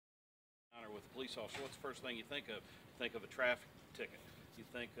police officer, what's the first thing you think of? Think of a traffic ticket. You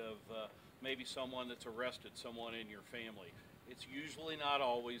think of maybe someone that's arrested, someone in your family. It's usually not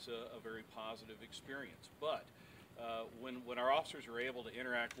always a very positive experience, but when our officers are able to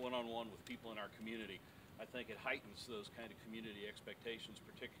interact one-on-one with people in our community, I think it heightens those kind of community expectations,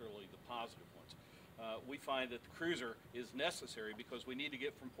 particularly the positive ones. We find that the cruiser is necessary because we need to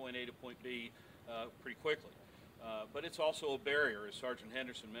get from point A to point B pretty quickly. But it's also a barrier, as Sergeant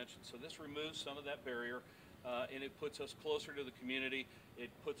Henderson mentioned. So this removes some of that barrier, and it puts us closer to the community. It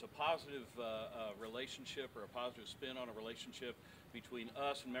puts a positive relationship or a positive spin on a relationship between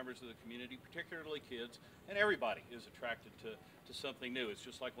us and members of the community, particularly kids, and everybody is attracted to something new. It's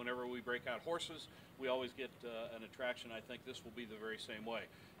just like whenever we break out horses, we always get an attraction. I think this will be the very same way.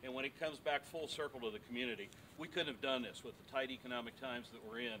 And when it comes back full circle to the community, we couldn't have done this with the tight economic times that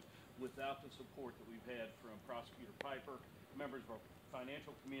we're in without the support that we've had from Prosecutor Piper, members of our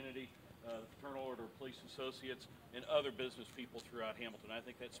financial community, the Fraternal Order of Police Associates, and other business people throughout Hamilton. I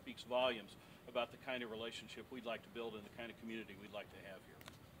think that speaks volumes about the kind of relationship we'd like to build and the kind of community we'd like to have here.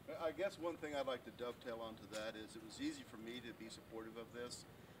 I guess one thing I'd like to dovetail onto that is it was easy for me to be supportive of this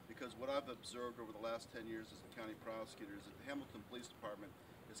because what I've observed over the last 10 years as a county prosecutor is that the Hamilton Police Department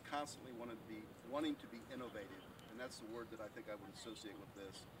is constantly wanting to be innovative, and that's the word that I think I would associate with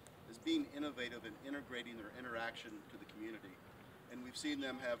this, is being innovative and integrating their interaction to the community. And we've seen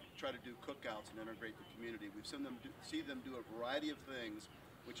them try to do cookouts and integrate the community. We've seen them do a variety of things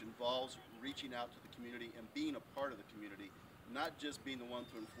which involves reaching out to the community and being a part of the community, not just being the one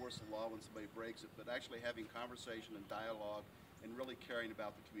to enforce the law when somebody breaks it, but actually having conversation and dialogue and really caring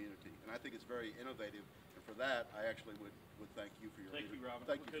about the community. And I think it's very innovative, and for that I actually would thank you for your leadership. Thank you, Robin.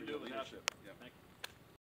 Thank you for your leadership. Yeah. Thank you.